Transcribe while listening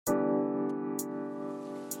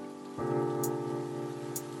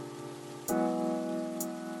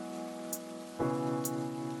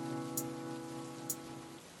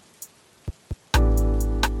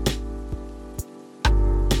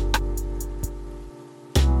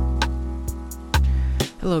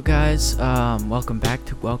Hello, guys. Welcome back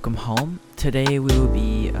to Welcome Home. Today we will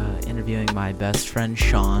be interviewing my best friend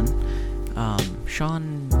Sean.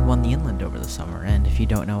 Sean won the inland over the summer, and if you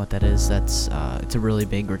don't know what that is, that's it's a really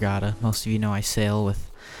big regatta. Most of you know I sail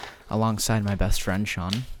alongside my best friend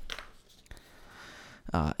Sean.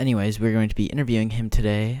 Anyways, we're going to be interviewing him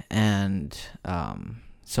today, and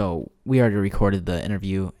so we already recorded the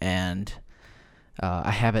interview, and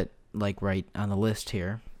I have it right on the list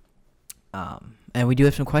here. And we do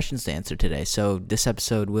have some questions to answer today, so this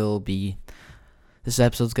episode's going to be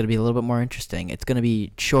a little bit more interesting. It's going to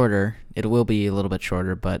be shorter. It will be a little bit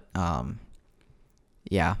shorter, but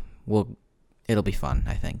yeah, it'll be fun,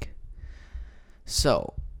 I think.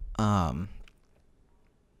 So this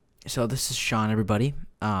is Sean, everybody.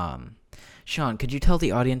 Sean, could you tell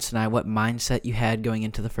the audience and I what mindset you had going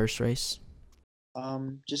into the first race?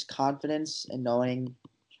 Just confidence and knowing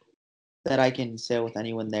that I can sail with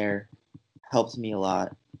anyone there helped me a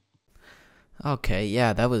lot. Okay,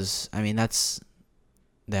 yeah, that's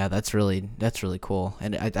really cool,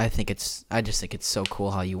 and I just think it's so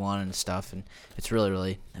cool how you won and stuff, and it's really,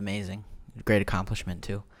 really amazing. Great accomplishment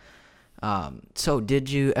too. So did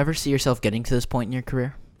you ever see yourself getting to this point in your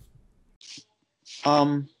career?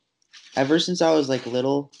 Ever since I was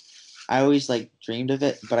little, I always dreamed of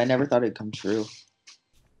it, but I never thought it'd come true.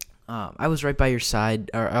 I was right by your side,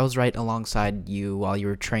 or I was right alongside you while you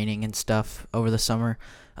were training and stuff over the summer.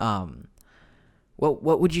 What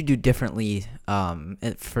would you do differently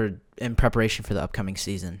in preparation for the upcoming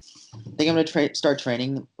season? I think I'm gonna start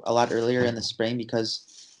training a lot earlier in the spring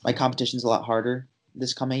because my competition's a lot harder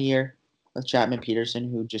this coming year with Chapman Peterson,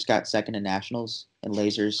 who just got second in nationals in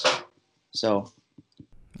lasers. So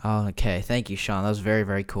Okay, thank you, Sean. That was very,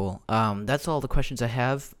 very cool. That's all the questions I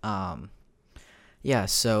have. Yeah,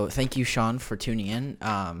 so thank you, Sean, for tuning in.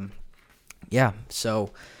 Yeah,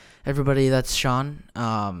 so everybody, that's Sean.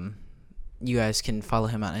 You guys can follow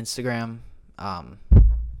him on Instagram. I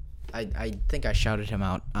think I shouted him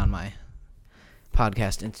out on my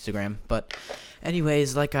podcast Instagram. But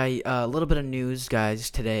anyways, a little bit of news,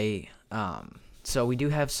 guys, today. So we do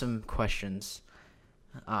have some questions.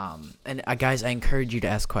 And guys, I encourage you to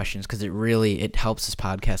ask questions because it helps this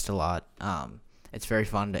podcast a lot. It's very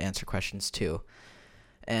fun to answer questions too.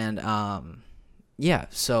 And yeah,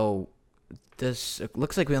 so it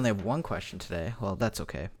looks like we only have one question today. Well, that's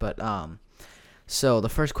okay. But so the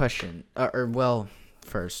first question,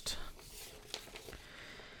 first,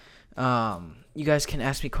 you guys can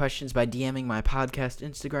ask me questions by DMing my podcast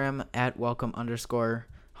Instagram at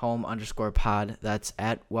welcome_home_pod. That's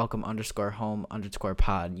at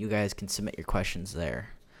welcome_home_pod. You guys can submit your questions there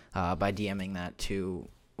by DMing that to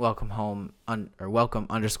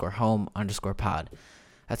welcome_home_pod.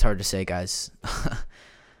 That's hard to say, guys.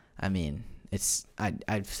 I mean,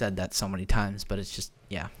 I've said that so many times, but it's just,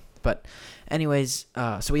 yeah. But anyways,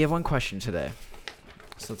 so we have one question today.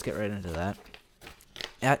 So let's get right into that.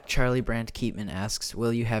 At Charlie Brandt Keatman asks,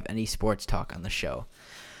 will you have any sports talk on the show?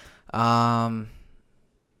 Well,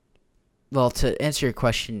 to answer your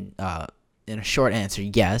question, in a short answer,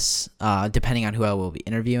 yes, depending on who I will be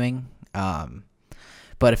interviewing. But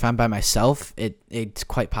if I'm by myself, it's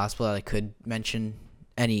quite possible that I could mention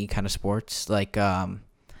any kind of sports, like how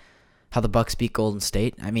the Bucks beat Golden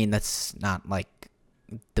State. I mean, that's not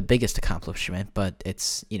the biggest accomplishment, but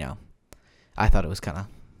it's, I thought it was kind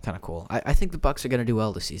of cool. I think the Bucks are going to do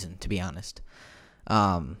well this season, to be honest.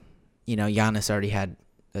 Giannis already had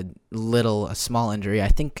a small injury. I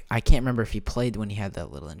can't remember if he played when he had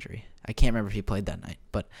that little injury. I can't remember if he played that night,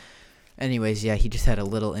 but anyways, yeah, he just had a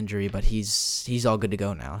little injury, but he's all good to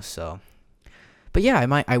go now. So, but yeah,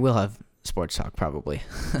 I will have sports talk probably.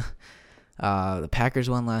 The Packers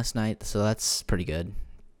won last night, so that's pretty good.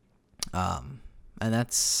 And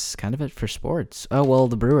that's kind of it for sports. Oh well,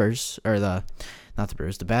 the Badgers.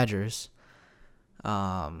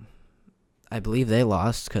 I believe they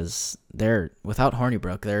lost because they're without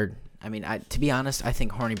Hornibrook. To be honest, I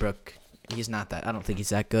think Hornibrook, I don't think he's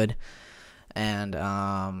that good. And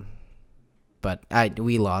but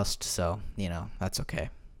we lost, so that's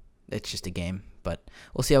okay. It's just a game, but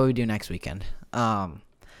we'll see how we do next weekend.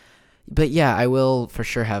 But yeah, I will for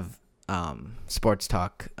sure have sports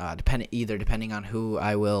talk. Depending on who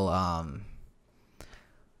I'll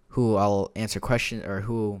answer questions, or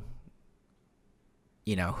who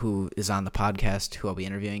is on the podcast, who I'll be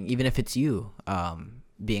interviewing, even if it's you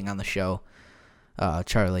being on the show,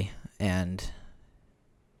 Charlie, and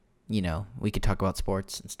we could talk about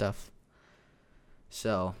sports and stuff.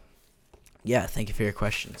 So yeah, thank you for your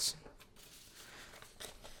questions.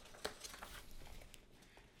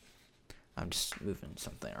 I'm just moving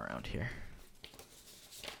something around here.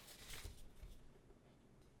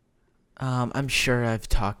 I'm sure I've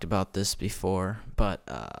talked about this before, but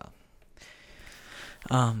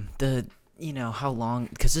the how long?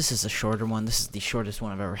 Because this is a shorter one. This is the shortest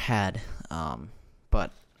one I've ever had.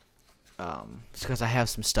 But it's because I have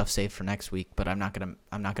some stuff saved for next week, but I'm not gonna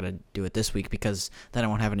do it this week because then I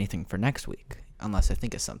won't have anything for next week unless I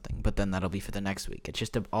think of something. But then that'll be for the next week. It's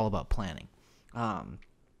just all about planning. I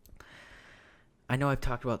know I've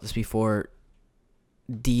talked about this before.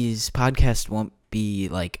 These podcasts won't be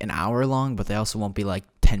like an hour long, but they also won't be like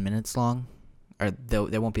 10 minutes long, or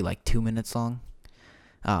they won't be like 2 minutes long.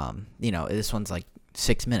 This one's like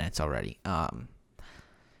 6 minutes already.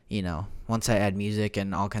 Once I add music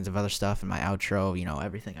and all kinds of other stuff in my outro,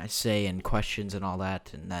 everything I say and questions and all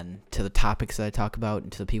that, and then to the topics that I talk about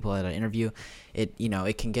and to the people that I interview, it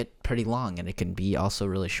can get pretty long, and it can be also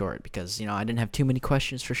really short because, I didn't have too many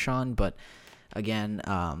questions for Sean, but again,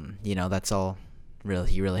 that's all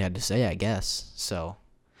he really had to say, I guess. So,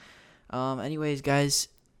 anyways, guys,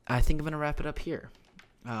 I think I'm going to wrap it up here.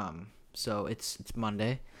 So it's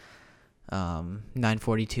Monday,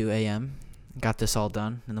 9:42 a.m. Got this all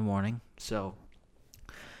done in the morning. So,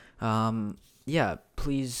 yeah,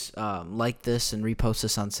 please like this and repost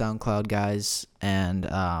this on SoundCloud, guys, and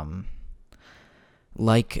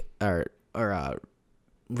like or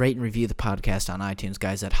rate and review the podcast on iTunes,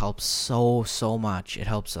 guys. That helps so much. It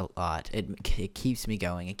helps a lot. It keeps me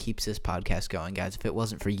going. It keeps this podcast going, guys. If it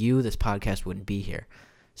wasn't for you, this podcast wouldn't be here.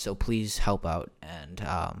 So please help out and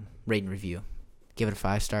rate and review. Give it a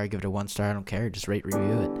 5-star, give it a 1-star. I don't care. Just rate,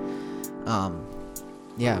 review it.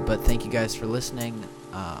 Yeah, but thank you guys for listening.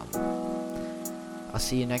 I'll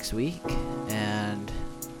see you next week, and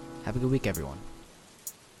have a good week, everyone.